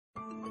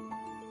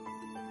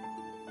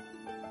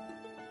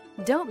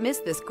Don't miss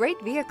this great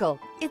vehicle.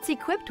 It's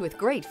equipped with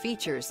great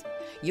features.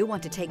 You'll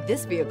want to take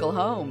this vehicle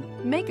home.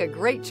 Make a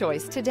great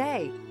choice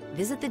today.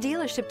 Visit the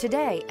dealership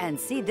today and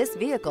see this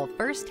vehicle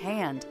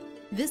firsthand.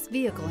 This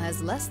vehicle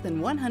has less than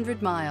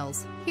 100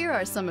 miles. Here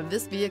are some of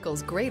this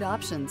vehicle's great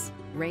options: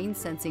 rain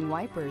sensing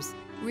wipers,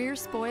 rear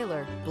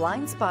spoiler,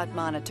 blind spot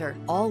monitor,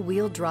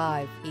 all-wheel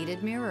drive,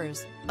 heated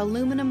mirrors,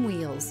 aluminum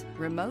wheels,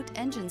 remote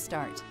engine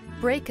start,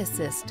 brake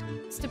assist,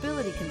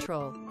 stability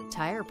control,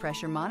 tire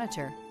pressure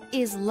monitor.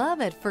 Is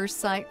love at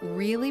first sight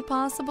really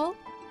possible?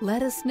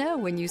 Let us know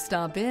when you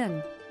stop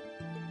in.